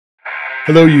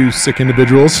Hello, you sick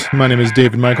individuals. My name is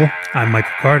David Michael, I'm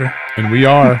Michael Carter. and we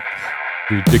are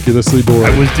ridiculously bored.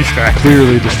 I was distracted.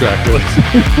 Clearly distracted.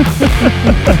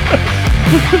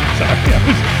 Sorry,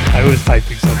 I was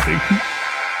typing something.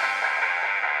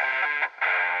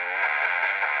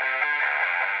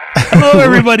 Hello,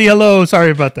 everybody. Hello.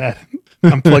 Sorry about that.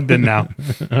 I'm plugged in now.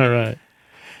 All right.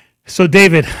 So,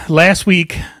 David, last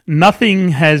week, nothing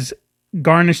has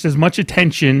garnished as much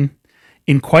attention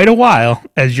in quite a while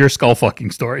as your skull fucking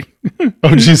story.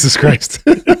 Oh, Jesus Christ.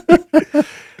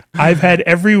 I've had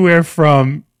everywhere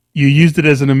from you used it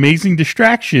as an amazing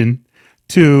distraction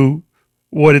to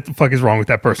what the fuck is wrong with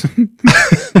that person?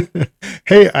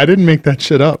 Hey, I didn't make that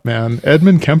shit up, man.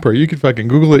 Edmund Kemper, you could fucking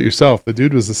Google it yourself. The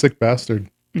dude was a sick bastard.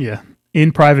 Yeah.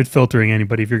 In private filtering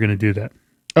anybody if you're going to do that.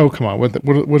 Oh, come on.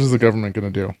 What is the government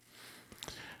going to do?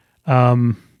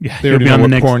 Yeah, They already know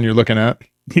what porn you're looking at.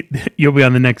 You'll be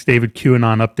on the next David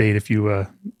QAnon update if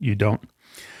you don't.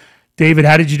 David,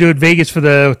 how did you do at Vegas for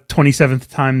the 27th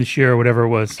time this year or whatever it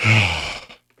was?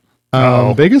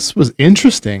 Vegas was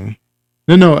interesting.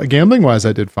 No, gambling wise,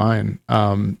 I did fine.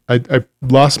 I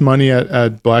lost money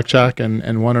at blackjack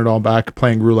and won it all back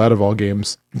playing roulette of all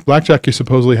games. Blackjack, you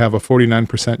supposedly have a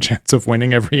 49% chance of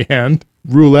winning every hand.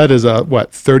 Roulette is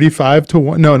 35 to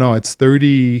 1? No, it's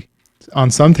 30. On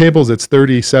some tables, it's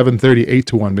 37, 38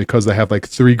 to 1 because they have like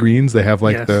three greens. They have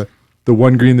like Yes. the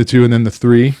one green, the two, and then the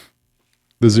three,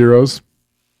 the zeros.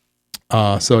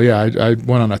 So yeah, I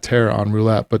went on a tear on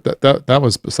roulette, but that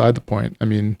was beside the point. I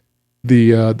mean,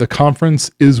 the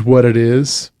conference is what it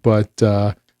is, but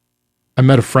I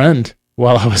met a friend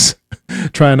while I was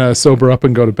trying to sober up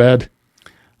and go to bed.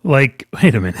 Like,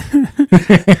 wait a minute.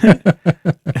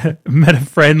 Met a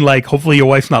friend, like, hopefully your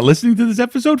wife's not listening to this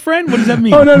episode, friend? What does that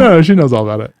mean? Oh, no, she knows all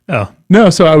about it. Oh,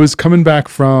 No, so I was coming back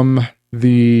from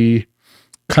the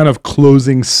kind of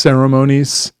closing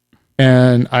ceremonies,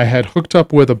 and I had hooked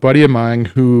up with a buddy of mine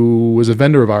who was a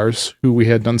vendor of ours who we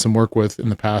had done some work with in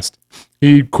the past.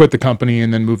 He quit the company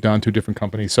and then moved on to a different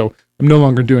company. So I'm no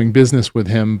longer doing business with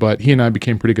him, but he and I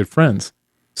became pretty good friends.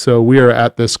 So we are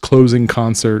at this closing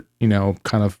concert,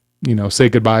 say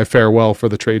goodbye, farewell for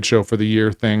the trade show for the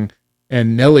year thing.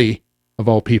 And Nelly, of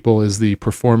all people, is the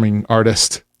performing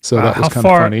artist. So that was kind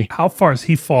of funny. How far has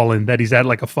he fallen that he's at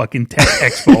like a fucking tech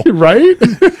expo? Right?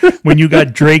 When you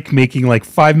got Drake making like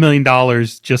 $5 million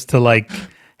just to like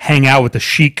hang out with the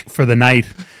Sheik for the night,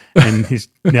 and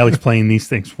Nelly's playing these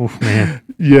things. Oof, man.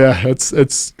 Yeah,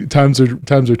 it's times are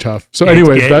tough. So, It's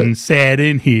anyways, getting sad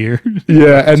in here.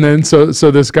 yeah, and then so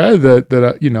this guy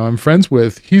that I'm friends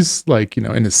with, he's like in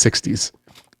his 60s.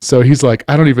 So he's like,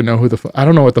 I don't even know I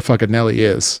don't know what the fuck a Nelly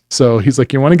is. So he's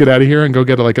like, you want to get out of here and go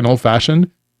get like an old fashioned?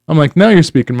 I'm like, now you're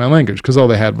speaking my language, because all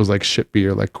they had was like shit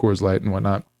beer, like Coors Light and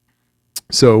whatnot.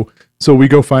 So we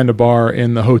go find a bar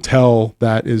in the hotel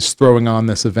that is throwing on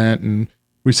this event, and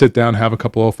we sit down, have a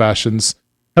couple old fashions,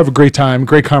 have a great time,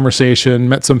 great conversation,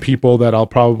 met some people that I'll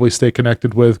probably stay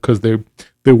connected with because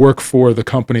they work for the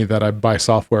company that I buy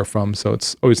software from. So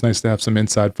it's always nice to have some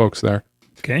inside folks there.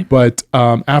 Okay. But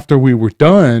after we were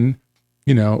done,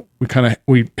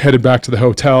 we headed back to the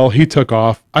hotel. He took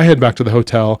off. I head back to the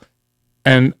hotel,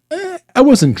 and I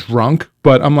wasn't drunk,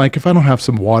 but I'm like, if I don't have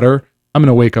some water, I'm going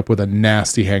to wake up with a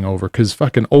nasty hangover because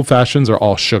fucking old fashions are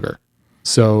all sugar.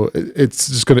 So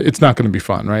it's not going to be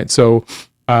fun, right? So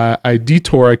I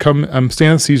detour. I'm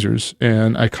staying at Caesars,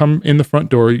 and I come in the front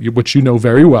door, which you know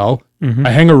very well. Mm-hmm.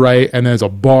 I hang a right, and there's a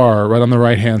bar right on the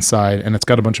right-hand side, and it's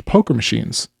got a bunch of poker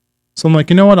machines. So I'm like,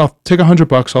 you know what? I'll take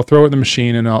 $100. I'll throw it in the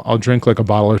machine, and I'll drink like a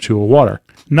bottle or two of water.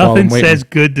 Nothing says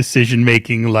good decision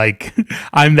making like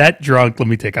I'm that drunk. Let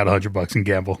me take out $100 and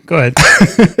gamble. Go ahead.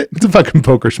 It's a fucking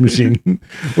poker machine.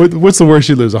 What's the worst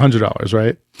you lose? $100,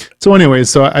 right? So anyways,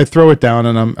 so I throw it down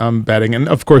and I'm betting, and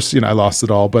of course, I lost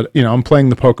it all. But I'm playing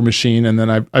the poker machine, and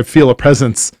then I feel a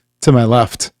presence to my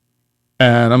left,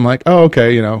 and I'm like, oh,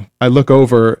 okay. I look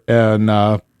over,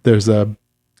 and there's a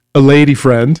lady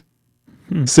friend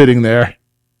sitting there.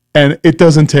 And it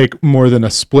doesn't take more than a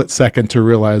split second to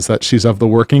realize that she's of the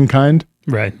working kind.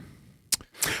 Right.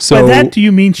 So by that, do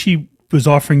you mean she was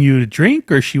offering you to drink,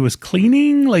 or she was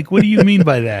cleaning? Like, what do you mean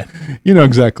by that? You know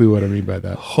exactly what I mean by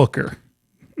that. Hooker.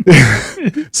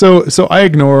 So I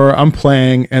ignore her. I'm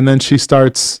playing, and then she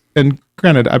starts. And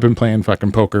granted, I've been playing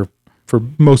fucking poker for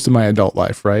most of my adult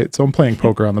life, right? So I'm playing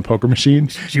poker on the poker machine.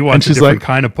 She wants a different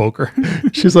kind of poker.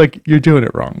 She's like, "You're doing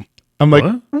it wrong." I'm like,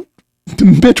 what?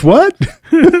 Bitch, what?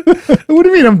 What do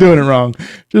you mean I'm doing it wrong?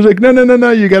 She's like,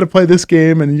 no, you got to play this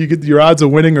game, and you get your odds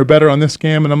of winning are better on this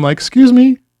game. And I'm like, excuse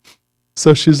me?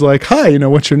 So she's like, hi,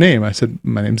 what's your name? I said,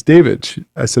 my name's David.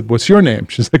 I said, what's your name?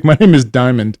 She's like, my name is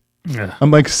Diamond. Yeah.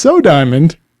 I'm like, so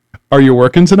Diamond, are you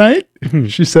working tonight?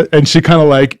 She said, and she kind of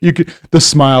like, the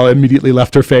smile immediately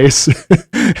left her face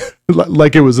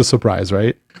like it was a surprise.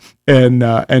 Right.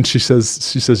 And she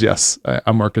says, yes,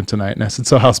 I'm working tonight. And I said,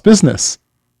 so how's business?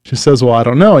 She says, well, I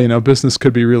don't know, business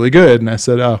could be really good. And I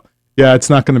said, oh yeah, it's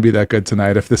not going to be that good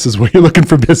tonight if this is what you're looking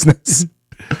for business.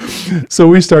 So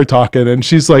we start talking and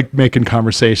she's like making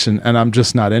conversation and I'm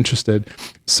just not interested.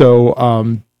 So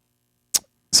I'm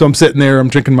sitting there, I'm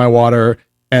drinking my water,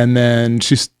 and then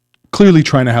she's clearly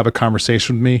trying to have a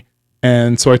conversation with me.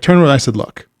 And so I turned around and I said,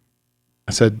 look,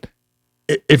 I said,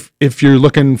 if you're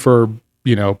looking for,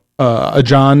 a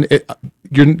John,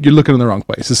 you're looking in the wrong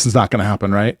place. This is not going to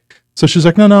happen. Right. So she's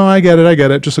like, no, I get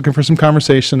it. Just looking for some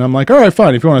conversation. I'm like, all right,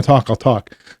 fine. If you want to talk, I'll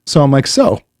talk. So I'm like,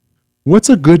 so what's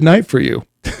a good night for you?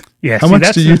 Yeah. How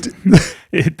much do you?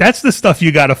 That's the stuff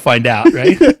you got to find out,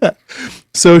 right? Yeah.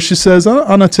 So she says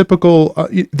on a typical,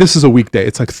 this is a weekday.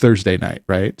 It's like Thursday night,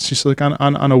 right? She's like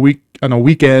on a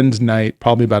weekend night,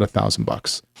 probably about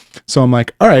 $1,000. So I'm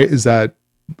like, all right, is that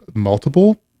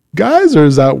multiple guys or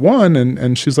is that one?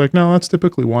 And she's like, no, that's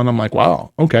typically one. I'm like,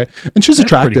 wow, okay. And she's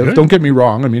attractive. Don't get me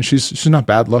wrong. I mean, she's not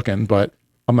bad looking, but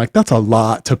I'm like, that's a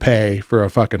lot to pay for a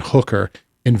fucking hooker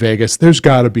in Vegas. There's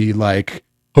got to be like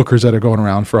hookers that are going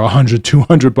around for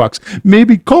 $100-$200.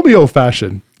 Maybe call me old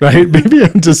fashioned, right? Maybe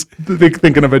I'm just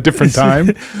thinking of a different time,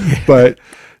 but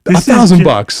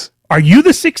 $1,000. Are you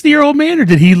the 60-year-old man, or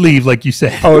did he leave like you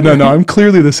said? Oh no, I'm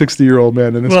clearly the 60-year-old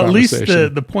man in this conversation. Well, at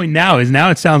least the point now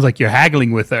it sounds like you're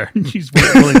haggling with her. She's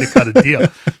willing to cut a deal.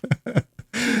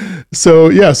 So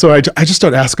I just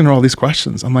start asking her all these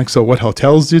questions. I'm like, so what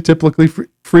hotels do you typically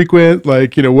frequent?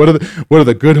 Like, what are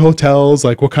the good hotels?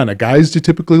 Like, what kind of guys do you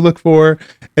typically look for?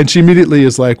 And she immediately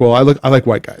is like, well, I like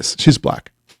white guys. She's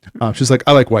black. She's like,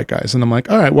 I like white guys. And I'm like,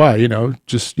 all right, why?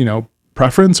 Just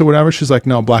preference or whatever. She's like,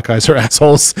 no, black guys are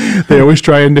assholes. They always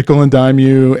try and nickel and dime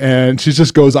you. And she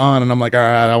just goes on. And I'm like, all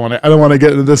right, I don't want to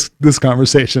get into this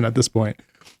conversation at this point.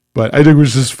 But I think it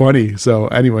was just funny. So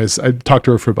anyways, I talked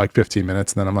to her for like 15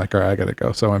 minutes and then I'm like, all right, I got to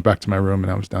go. So I went back to my room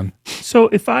and I was done. So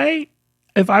you tell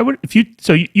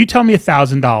me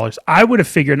 $1,000, I would have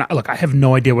figured, look, I have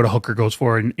no idea what a hooker goes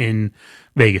for in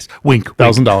Vegas. Wink.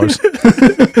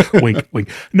 $1,000. Wink, wink.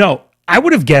 No, I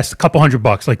would have guessed a couple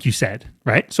 $100, like you said,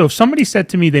 right? So if somebody said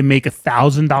to me they make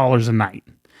 $1,000 a night,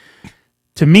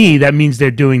 to me, that means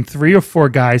they're doing 3 or 4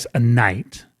 guys a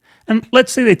night. And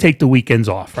let's say they take the weekends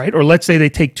off, right? Or let's say they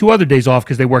take 2 other days off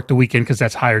because they work the weekend because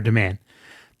that's higher demand.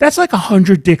 That's like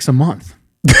 100 dicks a month.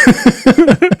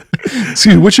 Excuse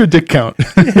me, what's your dick count?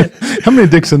 How many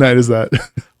dicks a night is that?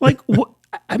 Like,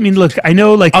 I mean, look, I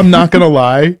know, like, I'm not gonna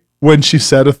lie. When she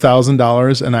said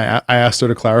 $1,000, and I asked her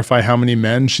to clarify how many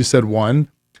men, she said 1.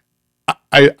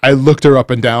 I looked her up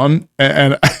and down,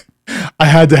 and I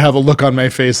had to have a look on my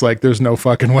face like there's no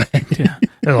fucking way. Yeah,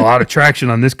 there's a lot of traction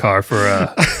on this car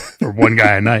for one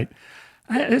guy a night.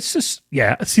 It's just,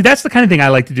 yeah. See, that's the kind of thing I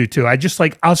like to do too.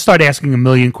 I'll start asking a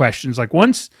million questions. Like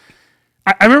once,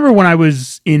 I remember when I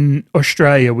was in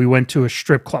Australia, we went to a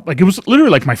strip club. Like it was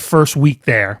literally like my first week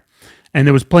there, and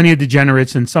there was plenty of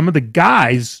degenerates, and some of the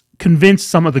guys convinced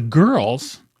some of the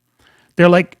girls. They're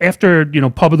like, after,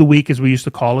 pub of the week, as we used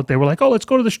to call it, they were like, oh, let's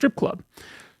go to the strip club.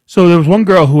 So there was one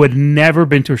girl who had never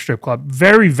been to a strip club,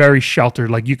 very, very sheltered.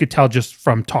 Like you could tell just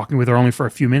from talking with her only for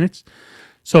a few minutes.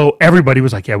 So everybody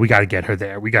was like, yeah, we got to get her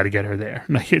there. We got to get her there.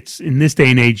 Like it's in this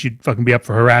day and age, you'd fucking be up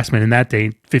for harassment. In that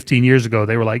day, 15 years ago,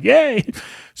 they were like, yay.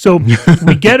 So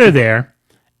we get her there,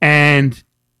 and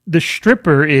the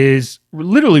stripper is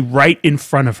literally right in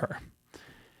front of her.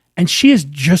 And she is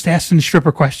just asking the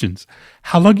stripper questions.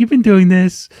 How long you been doing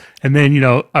this? And then,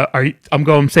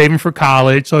 I'm saving for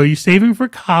college. So are you saving for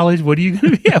college? What are you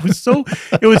going to be? It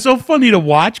was so funny to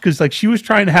watch because like she was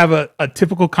trying to have a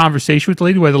typical conversation with the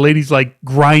lady where the lady's like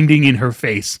grinding in her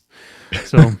face.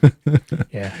 So,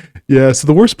 yeah. Yeah. So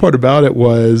the worst part about it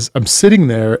was I'm sitting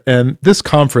there, and this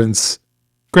conference,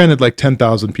 granted, like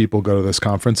 10,000 people go to this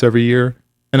conference every year.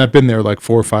 And I've been there like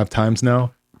 4 or 5 times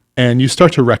now. And you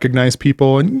start to recognize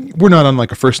people, and we're not on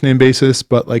like a first name basis,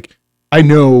 but like I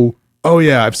know, oh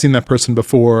yeah, I've seen that person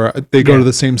before. They go to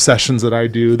the same sessions that I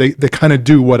do. They kind of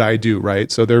do what I do, right?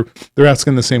 So they're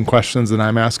asking the same questions that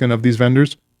I'm asking of these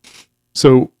vendors.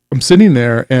 So I'm sitting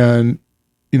there, and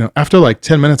after like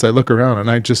 10 minutes, I look around and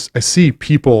I see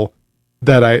people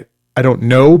that I don't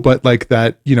know, but like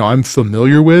that I'm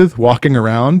familiar with walking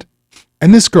around.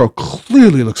 And this girl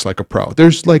clearly looks like a pro.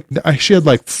 There's like, she had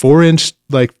like 4-inch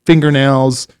like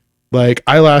fingernails, like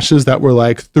eyelashes that were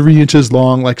like 3 inches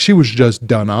long. Like she was just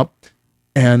done up.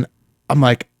 And I'm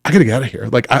like, I gotta get out of here.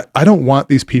 Like, I don't want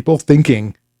these people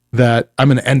thinking that I'm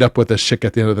going to end up with this chick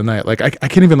at the end of the night. Like I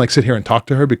can't even like sit here and talk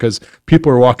to her because people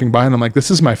are walking by and I'm like,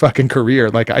 this is my fucking career.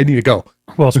 Like I need to go.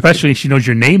 Well, especially if she knows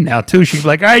your name now too. She's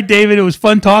like, all right, David, it was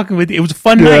fun talking with you. It was a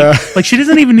fun night. Like she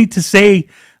doesn't even need to say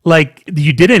like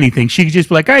you did anything. She could just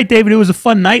be like, all right, David, it was a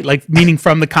fun night. Like meaning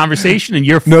from the conversation and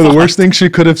you're No, the worst thing she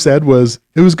could have said was,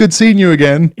 it was good seeing you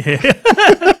again.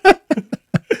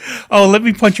 Oh, let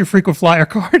me punch your frequent flyer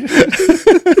card.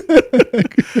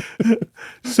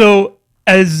 So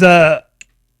as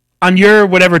on your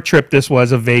whatever trip this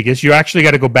was of Vegas, you actually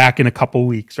got to go back in a couple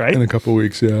weeks, right? In a couple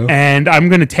weeks, yeah. And I'm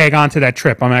going to tag on to that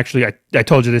trip. I'm actually, I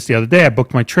told you this the other day. I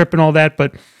booked my trip and all that.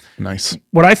 But Nice.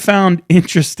 what I found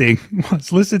interesting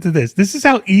was, listen to this. This is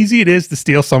how easy it is to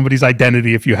steal somebody's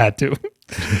identity if you had to.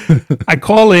 I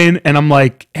call in and I'm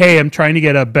like, hey, I'm trying to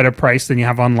get a better price than you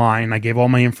have online. I gave all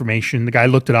my information. The guy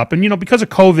looked it up. And, because of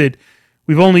COVID,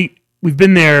 we've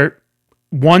been there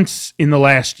once in the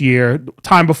last year.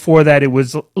 Time before that, it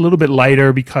was a little bit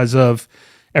lighter because of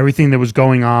everything that was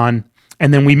going on.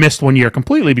 And then we missed 1 year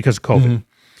completely because of COVID. Mm-hmm.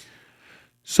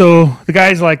 So the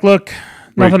guy's like, look,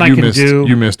 nothing I can do.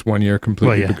 You missed 1 year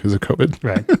completely because of COVID.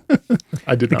 Right.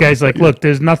 I did. The guy's like, look,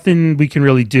 there's nothing we can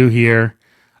really do here.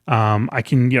 I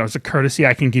can, as a courtesy,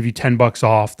 I can give you $10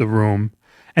 off the room.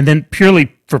 And then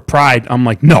purely for pride, I'm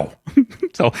like, no.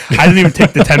 So I didn't even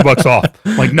take the $10 off.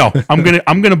 I'm like, no,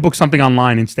 I'm gonna book something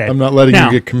online instead. I'm not letting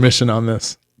you get commission on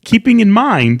this. Keeping in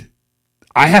mind,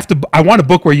 I want to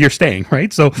book where you're staying,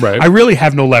 right? So I really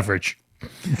have no leverage.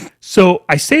 So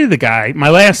I say to the guy, my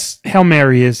last Hail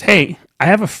Mary is, hey, I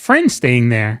have a friend staying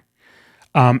there.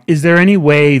 Is there any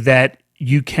way that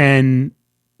you can,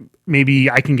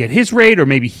 maybe I can get his rate, or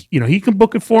maybe, he can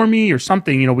book it for me or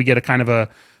something, we get a kind of a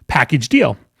package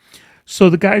deal. So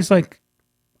the guy's like,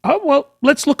 oh, well,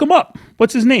 let's look him up.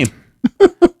 What's his name?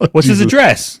 What's his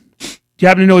address? Do you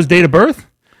happen to know his date of birth?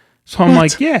 So I'm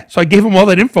like, yeah. So I gave him all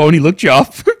that info and he looked you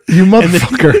up. You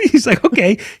motherfucker. He's like,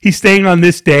 okay, he's staying on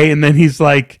this day. And then he's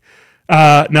like,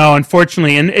 no,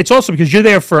 unfortunately. And it's also because you're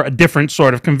there for a different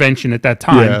sort of convention at that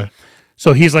time. Yeah.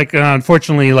 So he's like,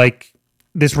 unfortunately, like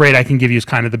this rate I can give you is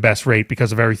kind of the best rate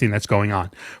because of everything that's going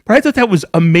on. But I thought that was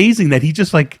amazing that he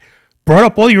just like brought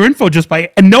up all your info just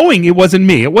by and knowing it wasn't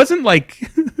me. It wasn't like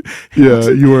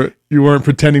you weren't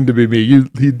pretending to be me.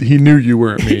 He knew you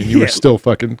weren't me, and you were still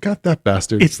fucking got that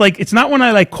bastard. It's like it's not when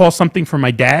I like call something for my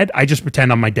dad. I just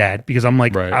pretend I'm my dad because I'm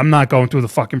like I'm not going through the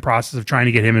fucking process of trying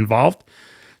to get him involved.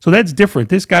 So that's different.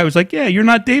 This guy was like, yeah, you're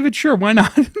not David? Sure, why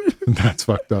not? That's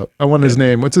fucked up. I want his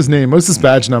name. What's his name? What's his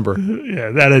badge number? Yeah,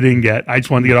 that I didn't get. I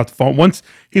just wanted to get off the phone. Once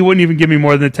he wouldn't even give me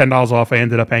more than $10 off, I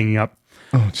ended up hanging up.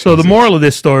 Oh, so the moral of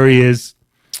this story is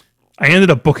I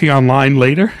ended up booking online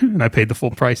later and I paid the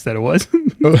full price that it was.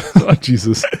 Oh,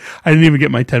 Jesus. I didn't even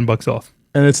get my $10 off.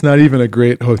 And it's not even a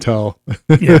great hotel.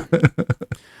 Yeah.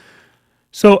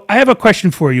 So I have a question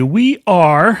for you. We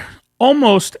are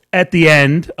almost at the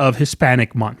end of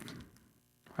Hispanic month.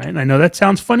 Right? And I know that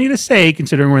sounds funny to say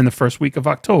considering we're in the first week of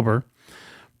October,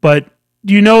 but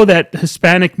do you know that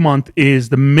Hispanic month is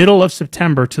the middle of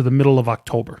September to the middle of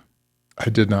October? I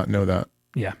did not know that.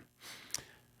 Yeah.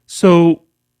 So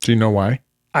do you know why?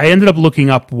 I ended up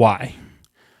looking up why.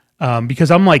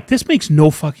 Because I'm like, this makes no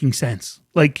fucking sense.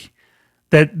 Like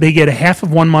that they get a half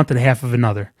of one month and a half of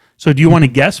another. So do you want to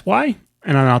guess why?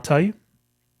 And then I'll tell you.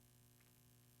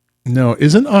 No,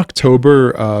 isn't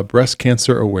October Breast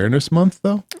Cancer Awareness Month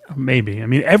though? Maybe. I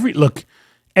mean,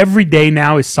 every day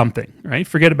now is something, right?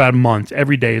 Forget about a month.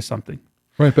 Every day is something.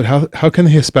 Right, but how can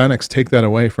the Hispanics take that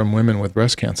away from women with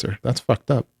breast cancer? That's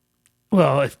fucked up.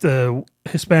 Well, if the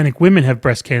Hispanic women have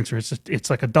breast cancer, it's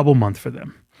like a double month for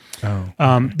them.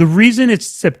 Oh. The reason it's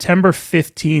September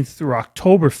 15th through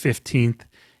October 15th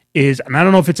is, and I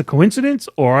don't know if it's a coincidence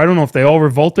or I don't know if they all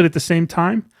revolted at the same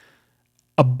time,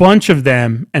 a bunch of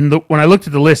them, and when I looked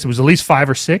at the list, it was at least 5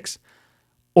 or 6,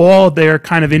 all their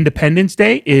kind of Independence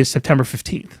Day is September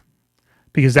 15th.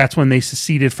 Because that's when they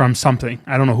seceded from something.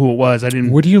 I don't know who it was.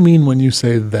 What do you mean when you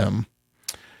say them?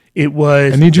 It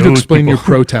was. I need you to explain your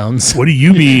pronouns. What do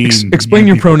you mean? Explain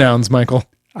your pronouns, Michael.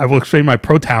 I will explain my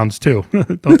pronouns too.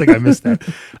 Don't think I missed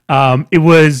that. It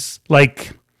was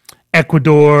like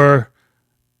Ecuador,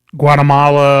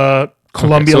 Guatemala,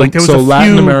 Colombia. Okay, like there was a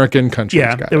Latin few, American countries.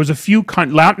 Yeah, there was a few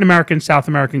Latin American, South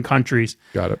American countries.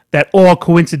 Got it. That all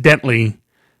coincidentally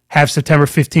have September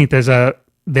 15th as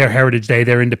their Heritage Day,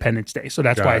 their Independence Day. So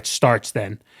that's why it starts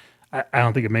then. I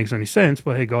don't think it makes any sense,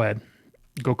 but hey, go ahead.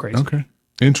 Go crazy. Okay.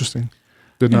 Interesting.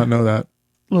 Did not know that.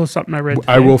 A little something I read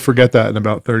today. I will forget that in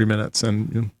about 30 minutes,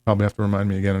 and you'll probably have to remind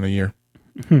me again in a year.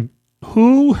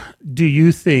 Who do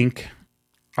you think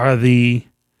are the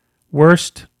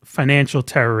worst financial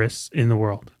terrorists in the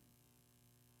world?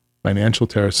 Financial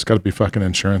terrorists. It's got to be fucking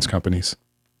insurance companies.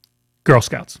 Girl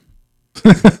Scouts.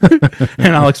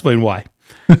 And I'll explain why.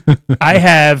 I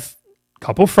have a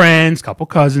couple friends, couple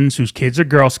cousins whose kids are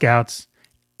Girl Scouts.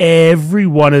 Every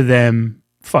one of them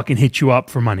fucking hit you up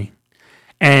for money.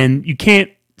 And you can't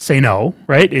say no,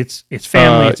 right? It's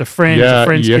family, it's a friend, it's a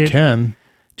friend's kid. You can.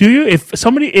 Do you?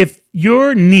 If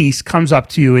your niece comes up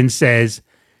to you and says,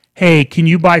 "Hey, can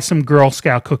you buy some Girl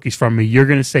Scout cookies from me?" You're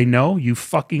going to say no, you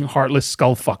fucking heartless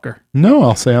skull fucker. No,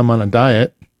 I'll say I'm on a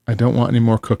diet. I don't want any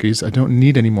more cookies. I don't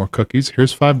need any more cookies.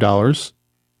 Here's $5,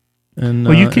 and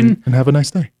Well, you can- and have a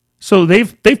nice day. So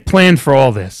they've planned for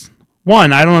all this.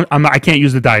 One, I can't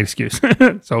use the diet excuse,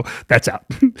 so that's out.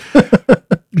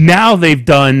 Now they've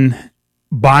done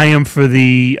buy them for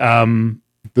the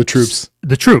troops.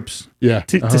 The troops, Yeah,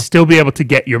 to still be able to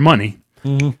get your money.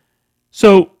 Mm-hmm.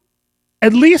 So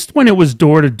at least when it was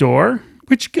door to door,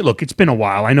 which look, it's been a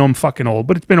while. I know I'm fucking old,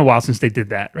 but it's been a while since they did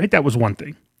that. Right, that was one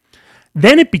thing.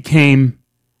 Then it became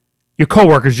your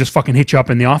coworkers just fucking hit you up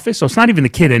in the office. So it's not even the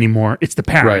kid anymore; it's the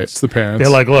parents. Right, it's the parents.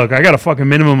 They're like, "Look, I got a fucking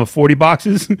minimum of 40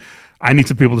 boxes. I need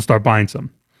some people to start buying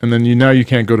some." And then you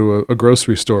can't go to a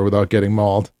grocery store without getting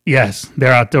mauled. Yes,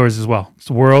 they're outdoors as well. It's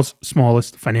the world's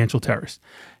smallest financial terrorist.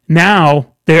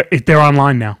 Now they're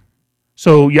online now.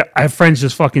 So yeah, I have friends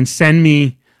just fucking send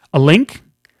me a link,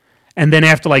 and then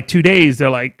after like 2 days, they're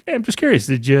like, "Hey, I'm just curious.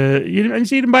 I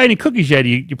didn't buy any cookies yet.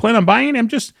 You plan on buying? I'm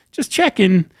just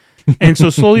checking." And so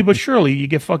slowly but surely, you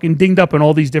get fucking dinged up in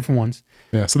all these different ones.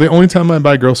 Yeah. So the only time I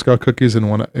buy Girl Scout cookies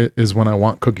is when I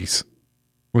want cookies.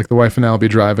 Like the wife and I will be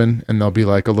driving, and there'll be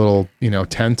like a little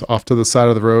tent off to the side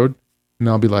of the road, and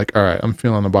I'll be like, "All right, I'm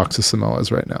feeling a box of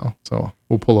Samoas right now, so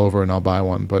we'll pull over and I'll buy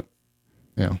one." But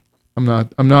yeah, I'm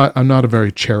not a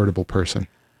very charitable person.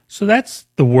 So that's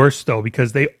the worst though,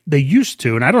 because they used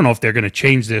to, and I don't know if they're going to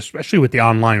change this, especially with the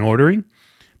online ordering.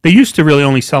 They used to really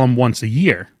only sell them once a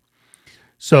year.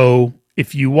 So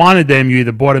if you wanted them, you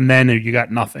either bought them then or you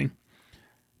got nothing.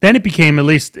 Then it became, at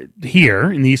least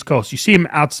here in the East Coast, you see them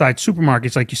outside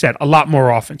supermarkets, like you said, a lot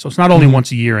more often. So it's not only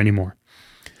once a year anymore.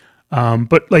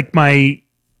 But like my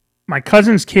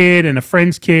cousin's kid and a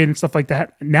friend's kid and stuff like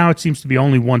that, now it seems to be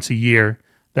only once a year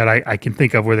that I can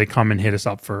think of where they come and hit us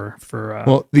up for.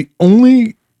 Well, the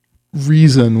only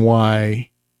reason why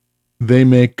they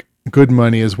make good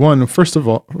money is one, first of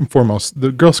all, and foremost,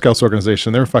 the Girl Scouts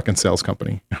organization, they're a fucking sales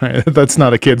company. Right? That's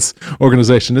not a kids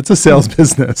organization. It's a sales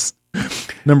business.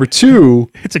 Number two,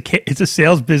 it's a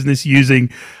sales business using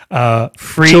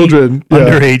free children,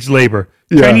 underage labor.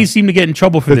 Yeah. Chinese seem to get in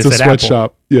trouble for it's this a at Apple.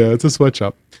 sweatshop. Yeah, it's a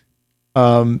sweatshop.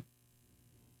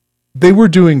 They were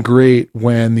doing great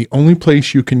when the only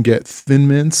place you can get Thin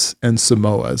Mints and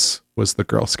Samoas was the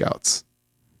Girl Scouts.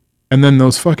 And then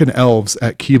those fucking elves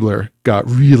at Keebler got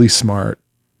really smart,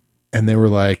 and they were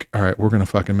like, "All right, we're going to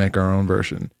fucking make our own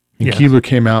version." And Yeah. Keebler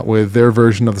came out with their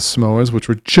version of the Samoas, which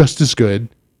were just as good,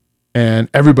 and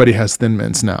everybody has Thin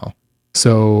Mints now.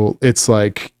 So it's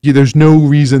like, there's no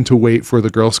reason to wait for the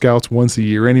Girl Scouts once a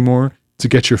year anymore to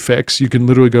get your fix. You can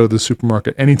literally go to the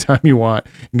supermarket anytime you want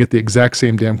and get the exact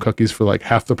same damn cookies for like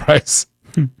half the price.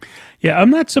 Yeah,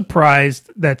 I'm not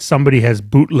surprised that somebody has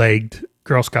bootlegged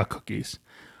Girl Scout cookies.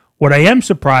 What I am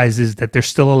surprised is that they're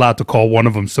still allowed to call one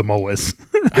of them Samoas.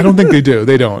 I don't think they do.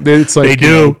 They don't. It's like, They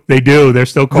do. They do. They're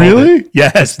still called Really? it.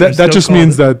 Yes. that just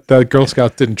means that Girl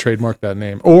Scouts didn't trademark that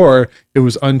name, or it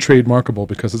was untrademarkable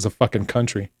because it's a fucking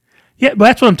country. Yeah, but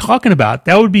that's what I'm talking about.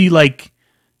 That would be like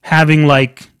having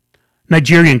like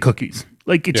Nigerian cookies.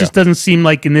 Like it just doesn't seem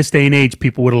like in this day and age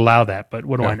people would allow that. But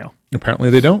what do I know?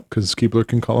 Apparently they don't, because Keebler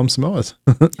can call them Samoas.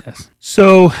 Yes.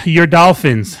 So your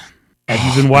Dolphins. Have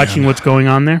you been watching what's going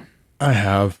on there? I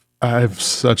have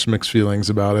such mixed feelings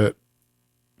about it.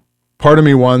 Part of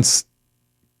me wants,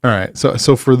 all right,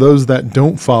 so for those that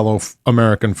don't follow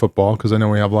American football, because I know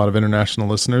we have a lot of international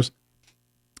listeners,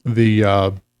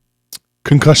 the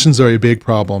concussions are a big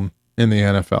problem in the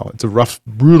NFL. It's a rough,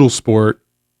 brutal sport,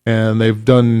 and they've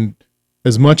done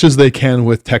as much as they can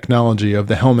with technology of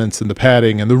the helmets and the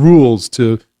padding and the rules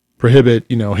to prohibit,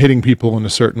 hitting people in a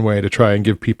certain way to try and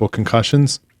give people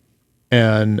concussions.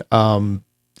 And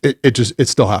it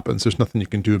still happens. There's nothing you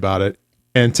can do about it.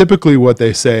 And typically what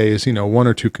they say is, 1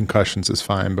 or 2 concussions is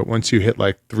fine. But once you hit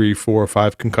like 3, 4, or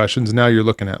 5 concussions, now you're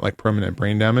looking at like permanent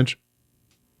brain damage.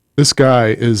 This guy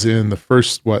is in the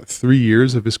first, 3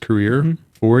 years of his career,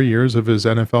 4 years of his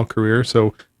NFL career.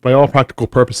 So by all practical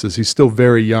purposes, he's still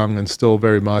very young and still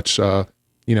very much, an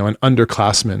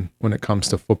underclassman when it comes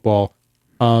to football.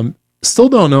 Still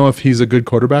don't know if he's a good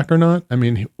quarterback or not. I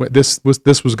mean, this was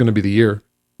going to be the year,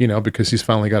 because he's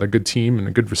finally got a good team and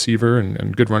a good receiver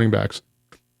and good running backs.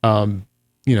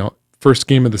 first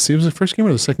game of the season. Was it the first game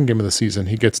or the second game of the season?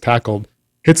 He gets tackled,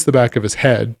 hits the back of his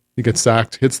head. He gets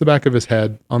sacked, hits the back of his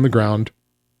head on the ground,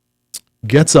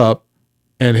 gets up,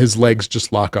 and his legs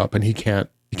just lock up, and he can't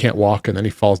walk, and then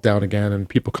he falls down again, and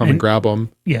people come and grab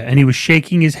him. Yeah, and he was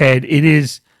shaking his head. It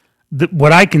is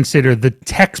what I consider the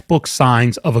textbook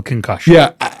signs of a concussion.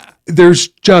 Yeah, there's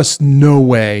just no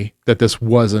way that this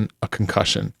wasn't a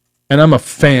concussion. And I'm a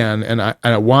fan, and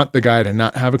I want the guy to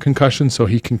not have a concussion so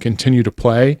he can continue to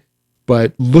play.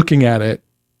 But looking at it,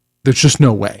 there's just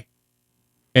no way.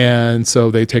 And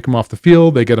so they take him off the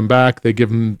field. They get him back. They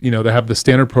give him, they have the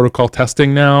standard protocol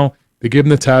testing now. They give him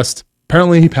the test.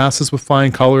 Apparently he passes with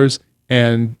flying colors.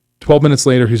 And 12 minutes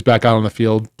later, he's back out on the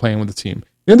field playing with the team.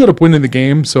 He ended up winning the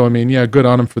game. So, I mean, yeah, good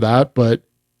on him for that. But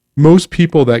most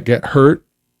people that get hurt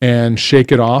and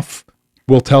shake it off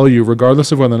will tell you,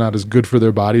 regardless of whether or not it's good for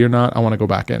their body or not, I want to go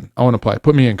back in. I want to play.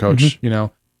 Put me in, coach,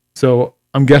 So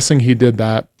I'm guessing he did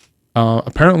that.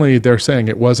 Apparently they're saying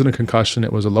it wasn't a concussion.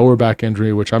 It was a lower back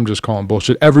injury, which I'm just calling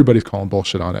bullshit. Everybody's calling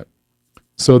bullshit on it.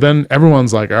 So then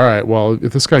everyone's like, all right, well,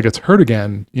 if this guy gets hurt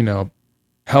again, there'll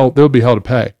be hell to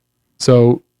pay.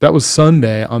 So that was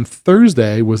Sunday. On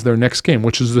Thursday was their next game,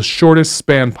 which is the shortest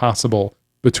span possible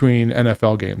between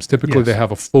NFL games. Typically they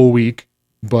have a full week,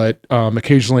 but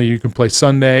occasionally you can play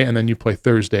Sunday and then you play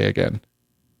Thursday again.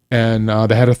 And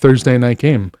they had a Thursday night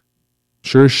game.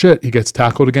 Sure as shit, he gets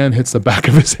tackled again, hits the back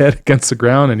of his head against the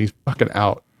ground, and he's fucking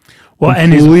out. Well,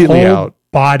 completely, and his whole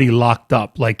body locked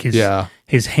up. Like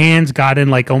his hands got in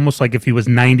like almost like if he was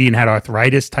 90 and had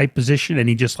arthritis type position, and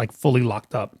he just like fully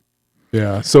locked up.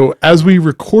 Yeah. So as we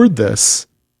record this,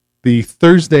 the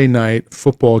Thursday night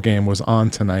football game was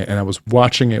on tonight, and I was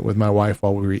watching it with my wife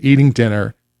while we were eating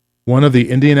dinner. One of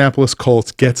the Indianapolis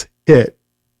Colts gets hit,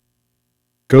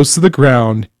 goes to the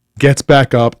ground, gets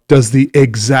back up, does the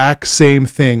exact same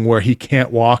thing where he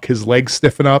can't walk, his legs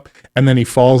stiffen up, and then he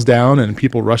falls down and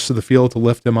people rush to the field to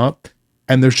lift him up.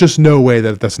 And there's just no way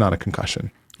that that's not a concussion.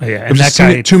 Oh, yeah, and that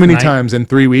guy too many times in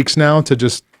 3 weeks now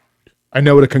to I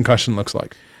know what a concussion looks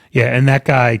like. Yeah, and that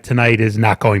guy tonight is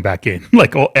not going back in,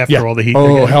 after all the heat.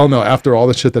 Oh, hell no, after all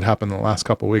the shit that happened in the last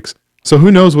couple of weeks. So who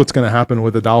knows what's going to happen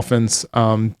with the Dolphins.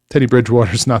 Teddy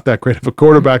Bridgewater's not that great of a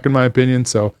quarterback in my opinion,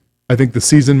 so I think the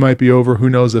season might be over. Who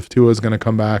knows if Tua is going to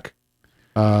come back?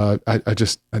 I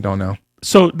don't know.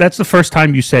 So that's the first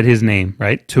time you said his name,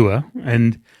 right? Tua.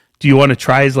 And do you want to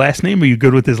try his last name? Are you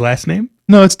good with his last name?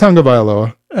 No, it's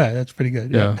Tagovailoa. That's pretty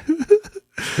good. Yeah.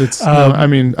 It's. I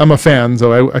mean, I'm a fan,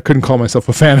 so I couldn't call myself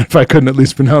a fan if I couldn't at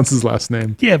least pronounce his last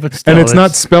name. Yeah, but still, and it's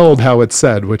not spelled how it's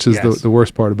said, which is the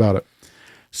worst part about it.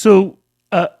 So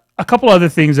a couple other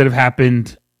things that have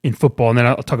happened in football, and then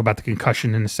I'll talk about the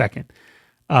concussion in a second.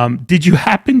 Did you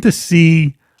happen to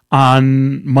see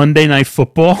on Monday Night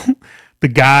Football the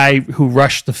guy who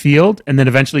rushed the field and then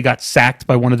eventually got sacked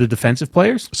by one of the defensive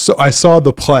players? So I saw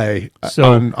the play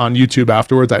on YouTube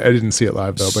afterwards. I didn't see it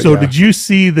live though. But did you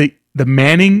see the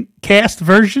Manning cast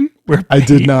version where I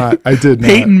did not.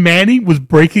 Peyton Manning was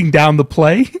breaking down the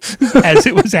play as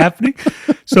it was happening.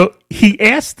 So he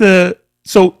asked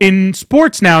so in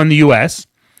sports now in the US,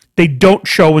 they don't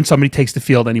show when somebody takes the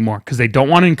field anymore because they don't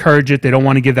want to encourage it. They don't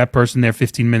want to give that person their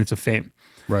 15 minutes of fame.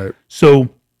 Right. So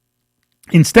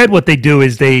instead, what they do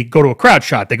is they go to a crowd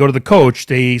shot. They go to the coach.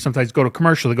 They sometimes go to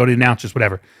commercial. They go to the announcers,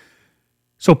 whatever.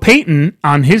 So Peyton,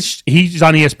 he's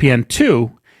on ESPN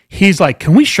too. He's like,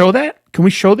 can we show that? Can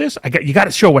we show this? You got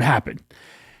to show what happened.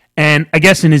 And I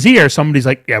guess in his ear, somebody's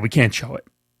like, yeah, we can't show it.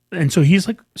 And so he's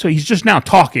like, he's just now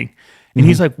talking. And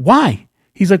he's like, why?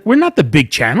 He's like, we're not the big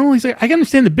channel. He's like, I can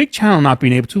understand the big channel not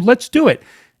being able to. Let's do it.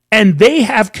 And they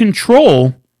have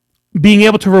control being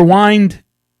able to rewind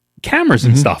cameras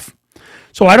and stuff.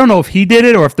 So I don't know if he did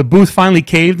it or if the booth finally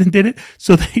caved and did it.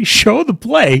 So they show the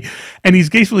play, and he's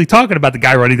basically talking about the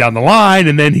guy running down the line,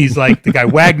 and then he's like, the guy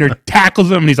Wagner tackles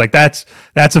him, and he's like, that's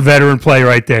a veteran play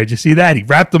right there. Did you see that? He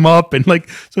wrapped him up, and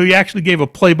so he actually gave a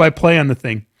play-by-play on the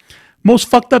thing. Most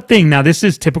fucked up thing, now this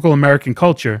is typical American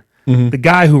culture, the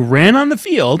guy who ran on the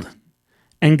field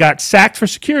and got sacked for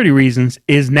security reasons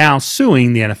is now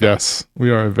suing the NFL. Yes, we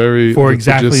are a very for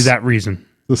exactly that reason.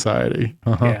 Society.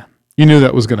 Yeah. You knew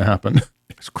that was going to happen.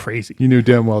 It's crazy. You knew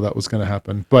damn well that was going to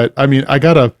happen. But I mean, I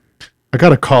gotta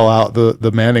call out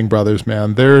the Manning brothers,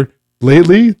 man.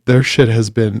 Lately, their shit has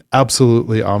been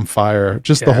absolutely on fire.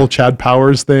 Just the whole Chad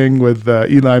Powers thing with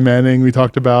Eli Manning we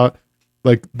talked about.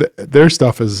 Like their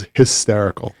stuff is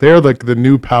hysterical. They're like the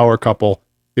new power couple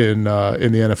in the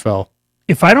NFL.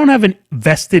 if I don't have an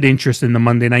vested interest in the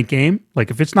Monday night game,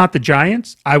 like if it's not the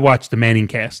Giants, I watch the Manning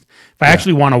cast. If I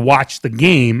actually want to watch the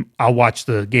game, I'll watch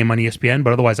the game on ESPN,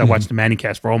 but otherwise I watch the Manning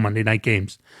cast for all Monday night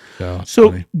games. Yeah,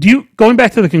 So going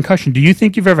back to the concussion, do you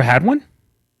think you've ever had one?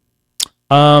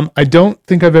 I don't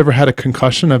think I've ever had a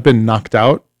concussion. I've been knocked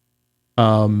out.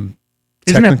 Isn't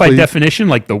that by definition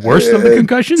like the worst of the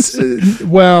concussions?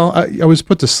 Well, I was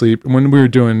put to sleep when we were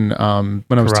doing, when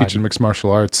I was Karate. teaching mixed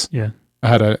martial arts. Yeah. I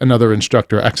had another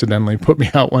instructor accidentally put me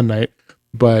out one night,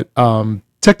 but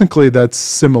technically that's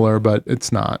similar, but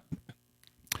it's not.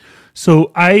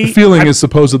 So The feeling is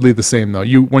supposedly the same though.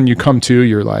 When you come to,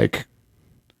 you're like,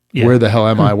 Yeah. where the hell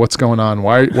am I? What's going on?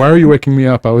 Why are you waking me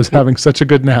up? I was having such a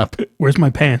good nap. Where's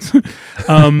my pants?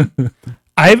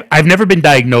 I've never been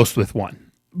diagnosed with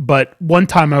one, but one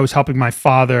time I was helping my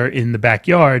father in the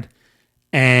backyard,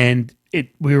 and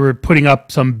we were putting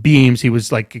up some beams. He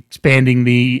was like expanding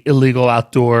the illegal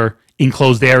outdoor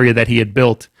enclosed area that he had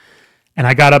built, and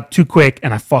I got up too quick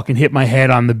and I fucking hit my head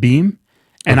on the beam,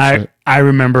 and I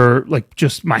remember like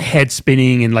just my head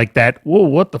spinning and like that. Whoa,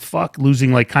 what the fuck?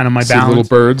 Losing like kind of my See balance. little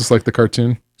birds like the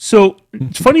cartoon. So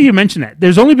it's funny you mention that.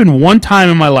 There's only been one time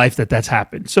in my life that's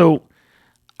happened. So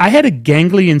I had a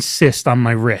ganglion cyst on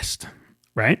my wrist,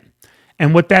 right?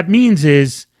 And what that means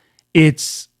is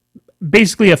it's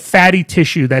basically a fatty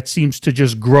tissue that seems to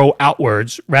just grow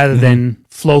outwards rather than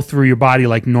flow through your body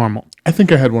like normal. I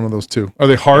think I had one of those too. Are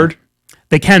they hard?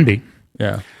 They can be.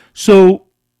 Yeah. So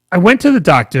I went to the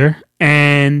doctor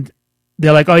and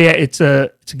they're like, "Oh yeah, it's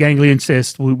a ganglion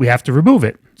cyst. We have to remove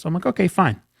it." So I'm like, "Okay,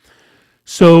 fine."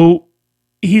 So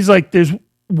he's like, "There's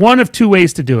one of two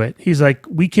ways to do it." He's like,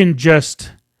 "We can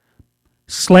just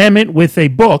slam it with a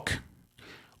book,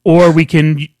 or we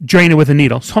can drain it with a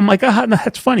needle." So I'm like, no,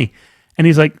 that's funny. And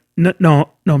he's like, no,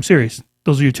 I'm serious.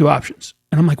 Those are your two options.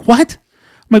 And I'm like, what?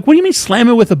 I'm like, what do you mean slam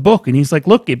it with a book? And he's like,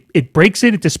 look, it breaks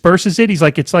it, it disperses it. He's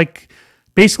like, it's like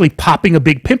basically popping a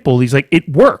big pimple. He's like, it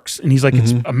works. And he's like,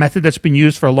 it's a method that's been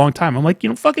used for a long time. I'm like,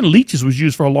 fucking leeches was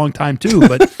used for a long time too,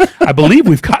 but I believe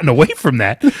we've gotten away from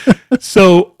that.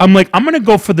 So I'm like, I'm going to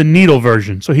go for the needle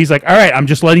version. So he's like, all right, I'm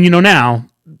just letting you know now,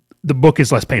 the book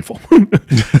is less painful.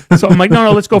 So I'm like,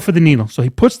 no, let's go for the needle. So he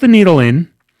puts the needle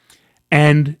in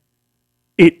and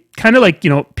it kind of like,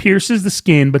 pierces the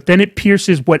skin, but then it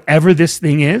pierces whatever this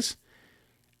thing is.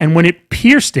 And when it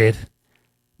pierced it,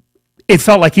 it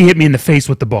felt like he hit me in the face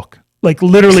with the book. Like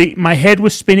literally my head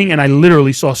was spinning and I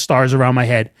literally saw stars around my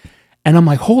head. And I'm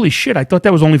like, holy shit, I thought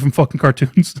that was only from fucking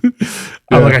cartoons.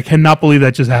 I'm like, I cannot believe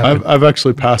that just happened. I've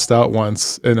actually passed out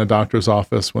once in a doctor's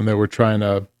office when they were trying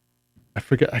to, I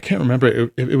forget, I can't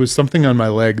remember. It was something on my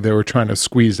leg they were trying to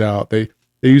squeeze out. They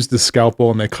used the scalpel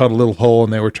and they cut a little hole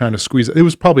and they were trying to squeeze it. It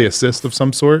was probably a cyst of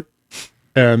some sort.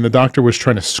 And the doctor was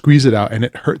trying to squeeze it out and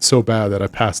it hurt so bad that I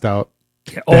passed out.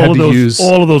 Yeah, all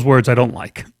of those words I don't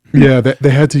like. Yeah,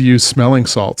 they had to use smelling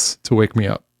salts to wake me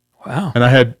up. Wow. And I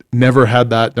had never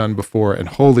had that done before. And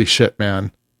holy shit,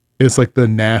 man. It's like the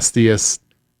nastiest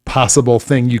possible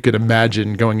thing you could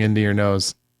imagine going into your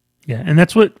nose. Yeah, and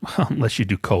that's what, unless you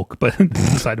do coke, but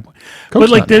beside the point. Coke's But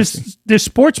like, not nasty. there's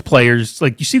sports players,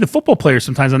 like you see the football players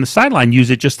sometimes on the sideline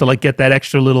use it just to like get that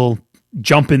extra little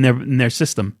jump in their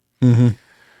system. Mm-hmm.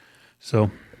 So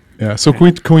Yeah. So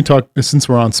can we talk, since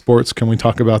we're on sports, can we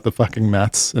talk about the fucking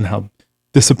Mets and how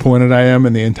disappointed I am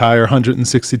in the entire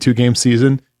 162 game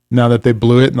season now that they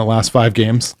blew it in the last 5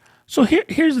 games? So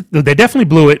they definitely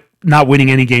blew it, not winning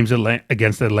any games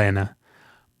against Atlanta.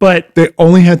 But They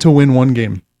only had to win 1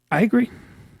 game. I agree.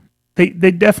 They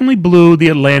definitely blew the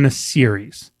Atlanta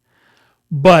series.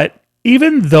 But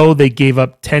even though they gave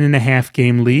up 10.5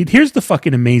 game lead, here's the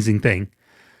fucking amazing thing.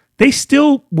 They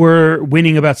still were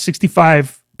winning about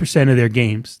 65% of their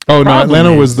games. Oh, no,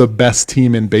 Atlanta was the best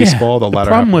team in baseball. The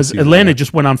problem was Atlanta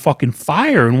just went on fucking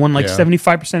fire and won like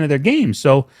 75% of their games.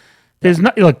 So there's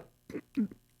not like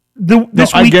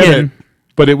this I weekend. get it,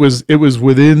 but it was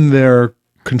within their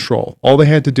control. All they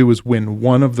had to do was win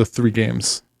one of the 3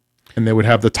 games, and they would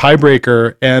have the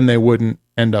tiebreaker, and they wouldn't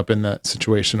end up in that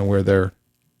situation where they're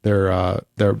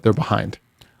behind.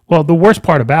 Well, the worst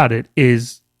part about it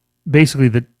is basically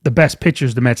the best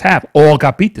pitchers the Mets have all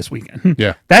got beat this weekend.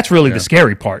 Yeah. That's really the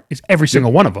scary part. Is every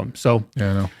single one of them. So Yeah,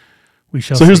 I know. we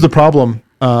shall. So here's see. the problem.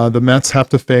 The Mets have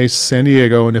to face San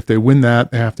Diego, and if they win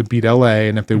that, they have to beat LA.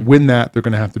 And if they win that, they're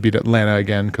going to have to beat Atlanta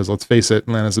again, because let's face it,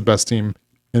 Atlanta's the best team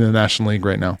in the National League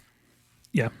right now.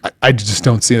 Yeah. I just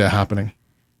don't see that happening.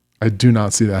 I do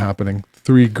not see that happening.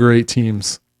 3 great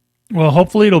teams. Well,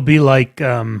 hopefully it'll be like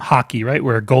hockey, right,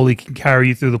 where a goalie can carry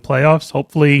you through the playoffs.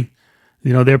 Hopefully,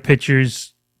 their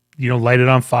pitchers, light it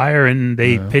on fire and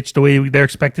they pitch the way they're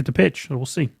expected to pitch. So we'll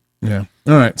see. Yeah.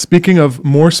 All right. Speaking of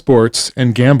more sports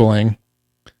and gambling,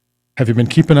 have you been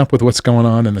keeping up with what's going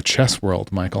on in the chess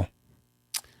world, Michael?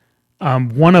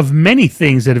 One of many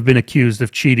things that have been accused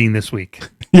of cheating this week.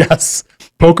 Yes,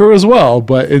 poker as well,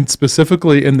 but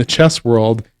specifically in the chess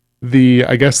world,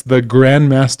 I guess the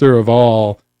grandmaster of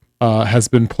all has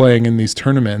been playing in these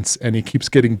tournaments, and he keeps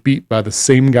getting beat by the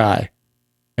same guy,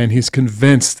 and he's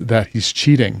convinced that he's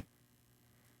cheating.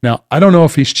 Now, I don't know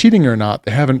if he's cheating or not.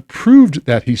 They haven't proved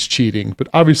that he's cheating, but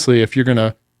obviously, if you're going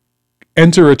to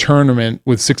enter a tournament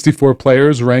with 64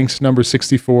 players, ranked number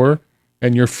 64,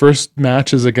 and your first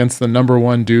match is against the number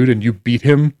one dude and you beat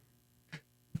him,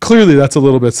 clearly that's a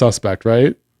little bit suspect,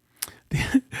 right?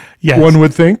 Yes. One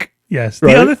would think. Yes.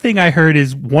 Right? The other thing I heard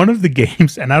is one of the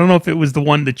games, and I don't know if it was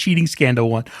the cheating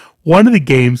scandal one of the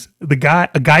games, a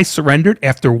guy surrendered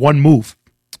after one move.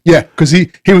 Yeah, because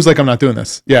he was like, I'm not doing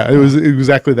this. Yeah, it was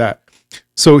exactly that.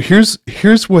 So here's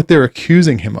what they're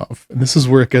accusing him of. And this is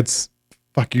where it gets,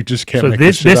 fuck, you just can't So make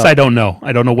this up. I don't know.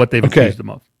 I don't know what they've accused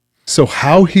him of. So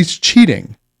how he's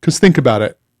cheating, because think about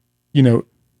it,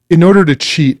 in order to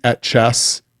cheat at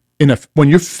chess, when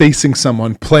you're facing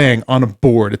someone playing on a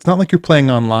board, it's not like you're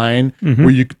playing online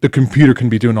where the computer can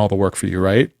be doing all the work for you,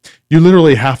 right? You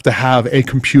literally have to have a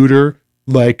computer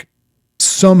like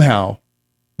somehow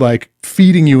like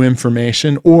feeding you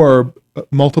information, or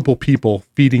multiple people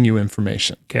feeding you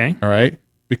information. Okay. All right.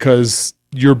 Because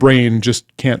your brain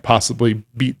just can't possibly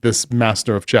beat this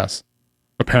master of chess.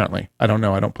 Apparently. I don't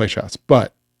know. I don't play chess.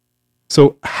 But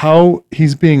so how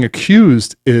he's being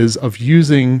accused is of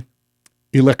using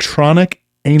electronic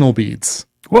anal beads.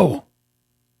 Whoa. All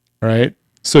right.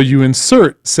 So you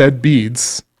insert said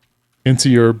beads into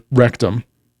your rectum.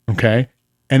 Okay.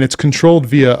 And it's controlled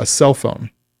via a cell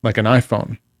phone, like an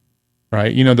iPhone.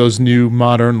 Right. You know, those new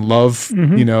modern love,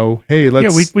 hey,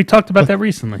 let's. Yeah, we talked about that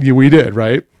recently. Yeah, we did.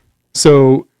 Right.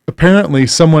 So apparently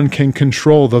someone can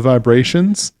control the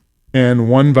vibrations, and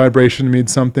one vibration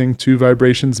means something, two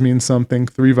vibrations mean something,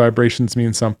 three vibrations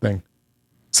mean something.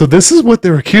 So this is what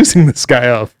they're accusing this guy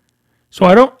of. So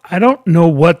I don't know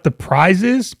what the prize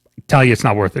is. I tell you, it's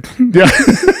not worth it. Yeah.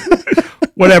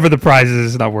 Whatever the prize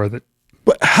is, it's not worth it.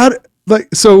 But I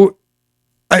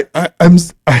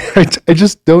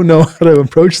just don't know how to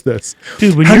approach this.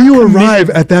 Dude, how do you arrive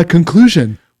at that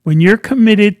conclusion? When you're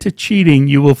committed to cheating,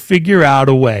 you will figure out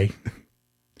a way.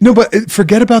 No, but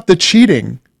forget about the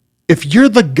cheating. If you're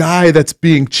the guy that's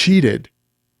being cheated,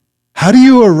 how do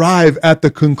you arrive at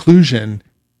the conclusion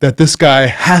that this guy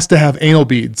has to have anal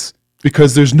beads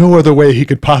because there's no other way he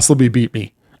could possibly beat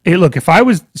me? Hey, look,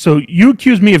 so you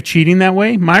accuse me of cheating that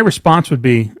way, my response would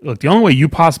be, look, the only way you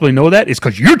possibly know that is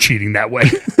because you're cheating that way.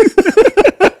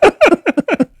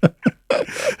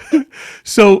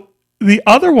 So the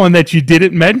other one that you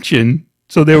didn't mention,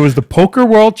 so there was the poker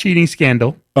world cheating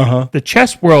scandal, the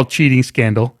chess world cheating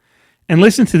scandal, and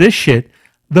listen to this shit,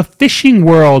 the fishing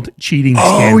world cheating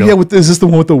scandal. Oh, yeah, is this the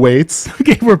one with the weights?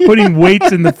 Okay, we're putting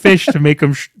weights in the fish to make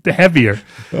them heavier.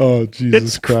 Oh,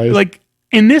 Jesus Christ. Like,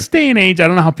 in this day and age, I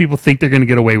don't know how people think they're going to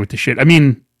get away with the shit. I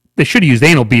mean, they should have used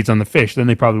anal beads on the fish, then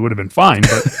they probably would have been fine.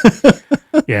 But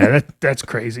yeah, that's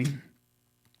crazy.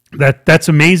 That's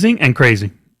amazing and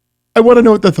crazy. I want to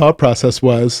know what the thought process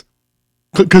was,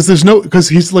 because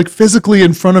he's like physically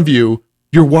in front of you.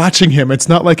 You're watching him. It's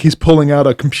not like he's pulling out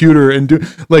a computer and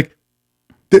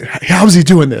how's he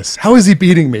doing this? How is he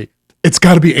beating me? It's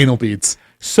got to be anal beads.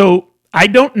 So I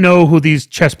don't know who these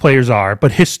chess players are,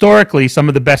 but historically, some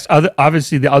of the best,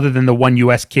 other than the one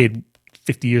U.S. kid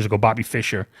 50 years ago, Bobby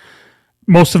Fischer,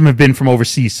 most of them have been from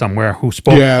overseas somewhere who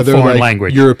spoke a foreign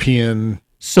language. European.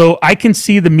 So I can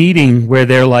see the meeting where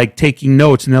they're like taking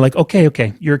notes, and they're like,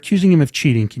 okay, you're accusing him of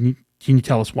cheating. Can you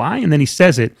tell us why? And then he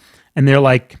says it, and they're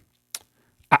like,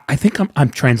 I think I'm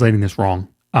translating this wrong.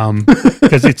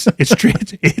 Because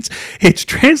it's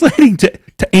translating to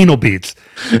anal beads,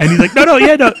 and he's like, no,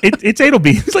 it's anal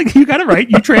beads. It's like, you got it right,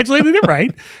 you translated it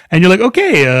right, and you're like,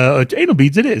 okay, anal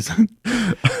beads it is.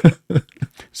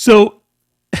 So,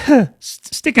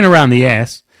 sticking around the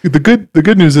ass. The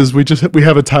good news is we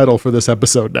have a title for this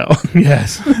episode now.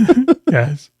 Yes,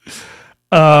 yes.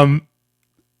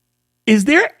 Is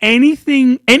there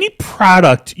any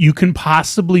product you can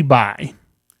possibly buy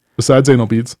besides anal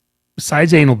beads?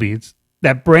 Besides anal beads,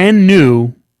 that brand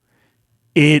new,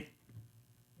 it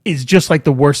is just like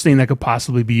the worst thing that could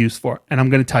possibly be used for. And I'm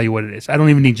going to tell you what it is. I don't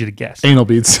even need you to guess. Anal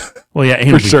beads. Well, yeah,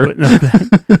 anal for beads.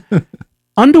 Sure. But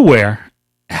underwear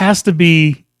has to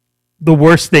be the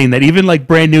worst thing that even like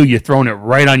brand new, you're throwing it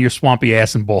right on your swampy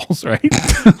ass and balls, right?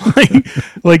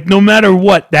 like no matter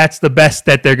what, that's the best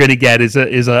that they're going to get is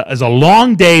a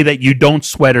long day that you don't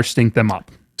sweat or stink them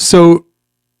up. So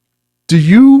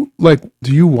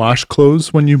Do you wash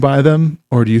clothes when you buy them,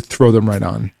 or do you throw them right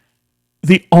on?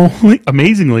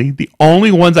 Amazingly, the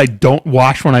only ones I don't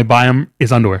wash when I buy them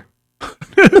is underwear.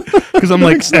 Because I'm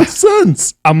like, Makes no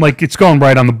sense. I'm like, it's going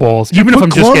right on the balls. Even if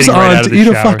I'm just getting right out of the eat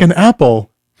shower. a fucking apple,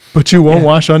 but you won't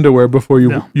wash underwear before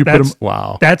you put them.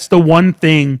 Wow, that's the one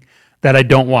thing that I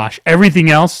don't wash. Everything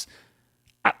else,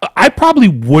 I probably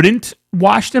wouldn't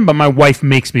wash them, but my wife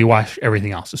makes me wash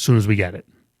everything else as soon as we get it.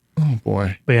 oh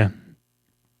boy, But yeah,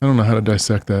 I don't know how to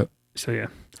dissect that.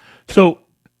 so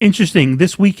interesting.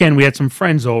 This weekend we had some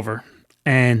friends over,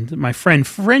 and my friend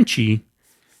Frenchie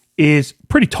is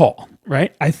pretty tall,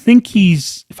 right? I think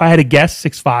he's, if I had to guess,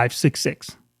 6'5",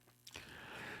 6'6".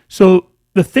 So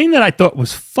the thing that I thought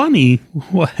was funny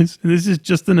was, this is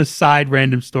just an aside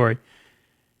random story.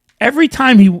 Every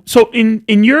time so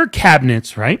in your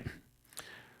cabinets, right?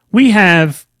 We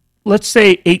have, let's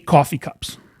say, 8 coffee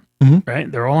cups,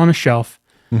 right? They're all on a shelf.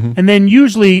 And then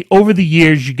usually over the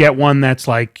years, you get one that's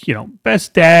like,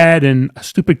 Best Dad and a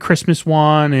stupid Christmas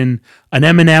one and an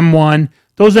M&M one.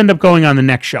 Those end up going on the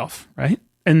next shelf, right?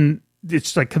 And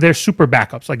it's like they're super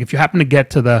backups. Like if you happen to get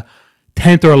to the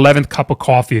 10th or 11th cup of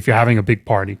coffee if you're having a big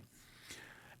party.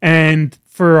 And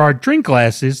for our drink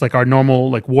glasses, like our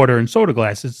normal like water and soda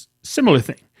glasses, similar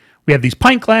thing. We have these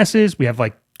pint glasses. We have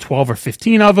like 12 or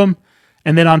 15 of them.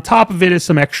 And then on top of it is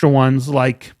some extra ones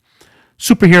like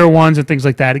superhero ones and things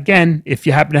like that. Again, if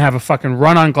you happen to have a fucking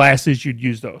run-on glasses, you'd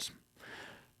use those.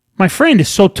 My friend is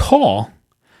so tall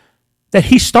that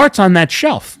he starts on that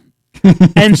shelf.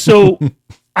 And so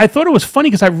I thought it was funny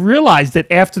because I realized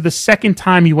that after the second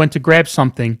time he went to grab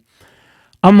something,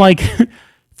 I'm like,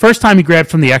 first time he grabbed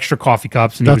from the extra coffee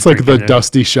cups. And that's like the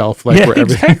dusty shelf, like where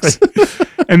everything's. Exactly.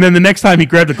 And then the next time he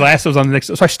grabbed the glass that was on the next.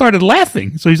 So I started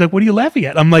laughing. So he's like, what are you laughing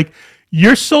at? I'm like,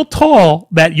 you're so tall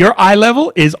that your eye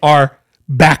level is our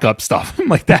backup stuff. I'm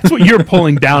like, that's what you're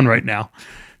pulling down right now.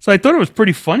 So I thought it was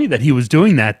pretty funny that he was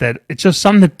doing that it's just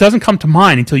something that doesn't come to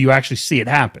mind until you actually see it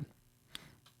happen.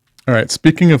 All right.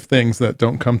 Speaking of things that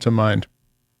don't come to mind.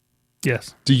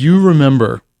 Yes. Do you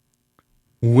remember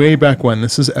way back when?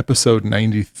 This is episode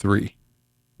 93.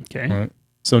 Okay. Right?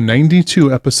 So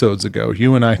 92 episodes ago,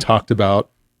 you and I talked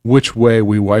about which way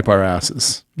we wipe our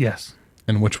asses. Yes.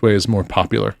 And which way is more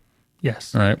popular.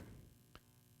 Yes. All right.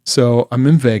 So I'm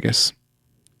in Vegas.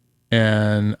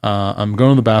 And I'm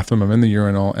going to the bathroom. I'm in the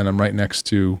urinal, and I'm right next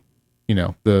to,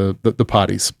 the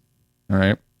potties. All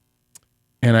right.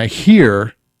 And I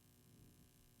hear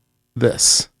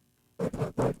this.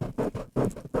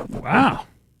 Wow.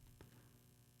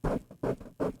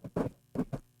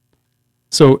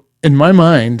 So in my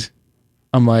mind,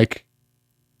 I'm like,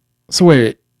 so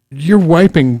wait, you're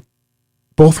wiping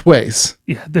both ways.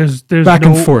 Yeah. There's back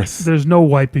and forth. There's no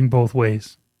wiping both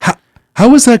ways.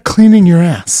 How is that cleaning your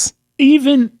ass?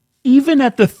 Even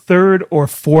at the third or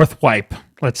fourth wipe,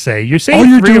 let's say you're saying all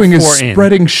you're 3 doing or is 4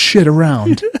 spreading shit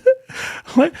around.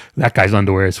 That guy's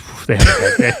underwear is they have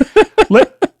a bad day.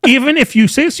 Even if you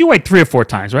say you wipe 3 or 4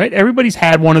 times, right? Everybody's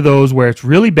had one of those where it's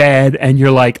really bad, and you're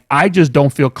like, I just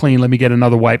don't feel clean. Let me get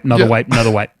another wipe, another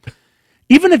wipe.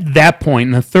 Even at that point,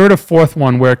 in the third or fourth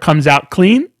one where it comes out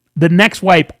clean, the next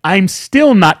wipe, I'm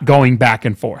still not going back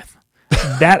and forth.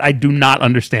 That I do not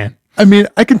understand. I mean,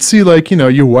 I can see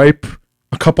you wipe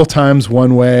a couple times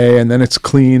one way and then it's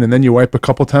clean, and then you wipe a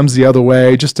couple times the other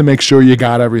way just to make sure you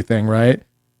got everything, right?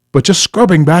 But just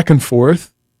scrubbing back and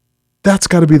forth, that's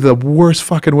got to be the worst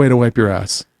fucking way to wipe your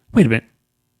ass. Wait a minute.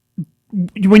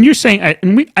 When you're saying,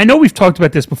 I know we've talked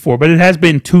about this before, but it has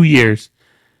been 2 years.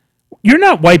 You're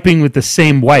not wiping with the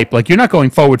same wipe. Like you're not going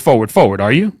forward,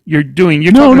 are you? You're talking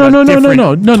about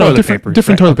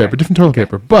different toilet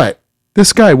paper. But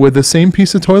this guy with the same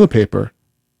piece of toilet paper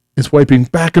is wiping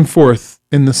back and forth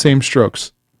in the same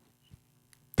strokes.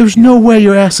 There's no way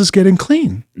your ass is getting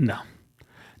clean. No.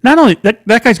 Not only that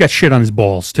guy's got shit on his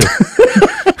balls too.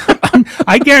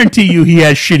 I guarantee you he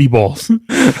has shitty balls.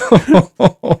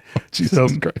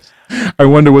 Jesus Christ. I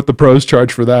wonder what the pros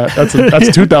charge for that. That's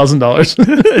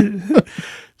 $2,000.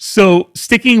 So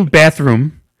sticking with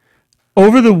bathroom,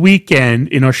 over the weekend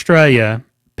in Australia,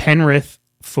 Penrith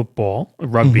football,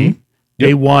 rugby,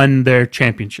 they won their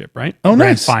championship, right? Oh,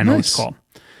 Grand nice. final, nice. it's called.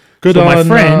 Good so on my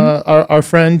friend, our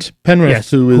friend Penrith,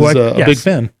 who is a big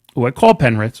fan. Who I called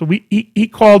Penrith. So he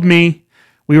called me.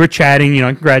 We were chatting,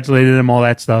 I congratulated him, all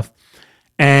that stuff.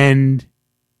 And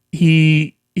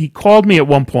he called me at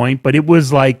one point, but it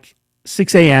was like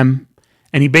 6 a.m.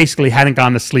 and he basically hadn't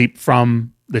gone to sleep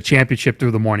from the championship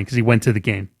through the morning because he went to the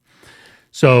game.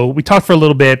 So we talked for a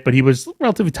little bit, but he was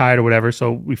relatively tired or whatever,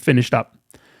 so we finished up.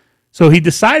 So he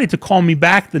decided to call me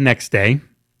back the next day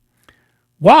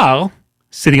while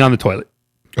sitting on the toilet.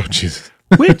 Oh, Jesus.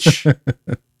 which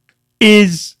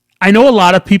is, I know a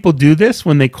lot of people do this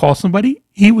when they call somebody.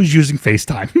 He was using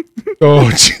FaceTime. Oh,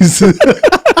 Jesus.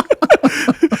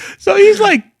 So he's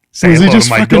like, saying Was he hello just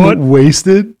to my fucking daughter.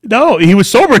 wasted? No, he was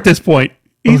sober at this point.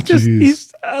 He's geez.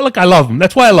 he's look, I love him.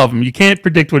 That's why I love him. You can't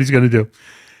predict what he's going to do.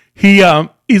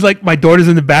 He's like, my daughter's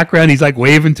in the background. He's like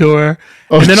waving to her.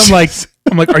 Oh, and then I'm jeez.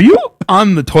 like, are you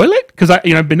on the toilet? Cause I've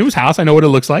been to his house. I know what it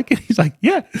looks like. And he's like,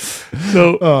 yeah.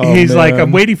 So Oh, he's like, man.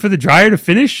 I'm waiting for the dryer to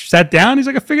finish. Sat down. He's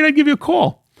like, I figured I'd give you a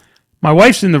call. My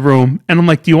wife's in the room and I'm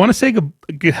like, do you want to say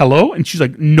hello? And she's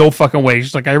like, no fucking way.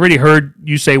 She's like, I already heard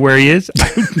you say where he is. I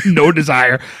have no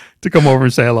desire to come over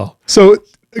and say hello. So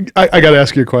I got to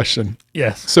ask you a question.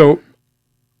 Yes. So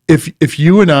if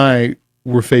you and I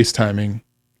were FaceTiming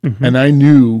and I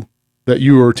knew that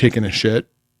you were taking a shit,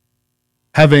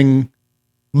 having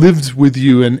lived with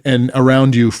you and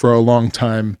around you for a long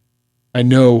time, I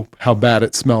know how bad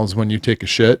it smells when you take a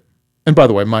shit. And by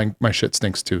the way, my shit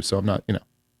stinks too. So I'm not,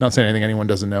 not saying anything anyone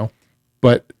doesn't know,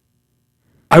 but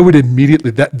I would immediately,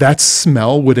 that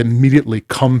smell would immediately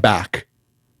come back.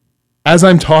 As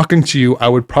I'm talking to you, I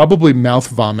would probably mouth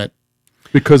vomit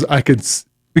because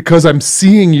because I'm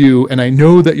seeing you and I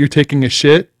know that you're taking a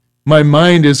shit. My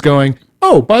mind is going,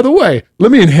 oh, by the way,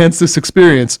 let me enhance this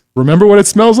experience. Remember what it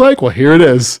smells like? Well, here it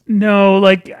is. No,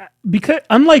 like, because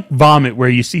unlike vomit, where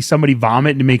you see somebody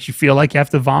vomit and it makes you feel like you have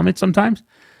to vomit sometimes,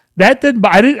 I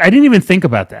didn't even think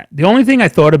about that. The only thing I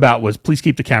thought about was please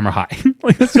keep the camera high.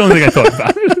 Like, that's the only thing I thought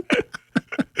about.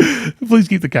 Please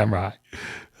keep the camera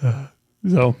high.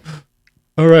 So,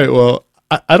 all right. Well,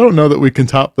 I don't know that we can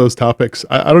top those topics.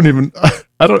 I don't even,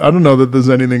 I don't know that there's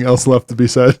anything else left to be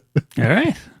said. all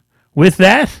right. With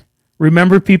that,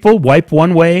 remember, people, wipe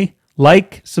one way,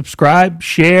 like, subscribe,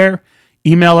 share,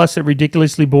 email us at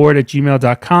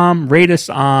ridiculouslybored@gmail.com, rate us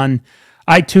on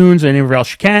iTunes or anywhere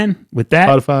else you can. With that,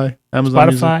 Spotify, Amazon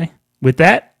Music. With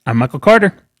that, I'm Michael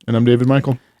Carter. And I'm David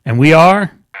Michael. And we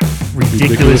are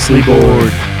ridiculously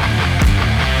bored.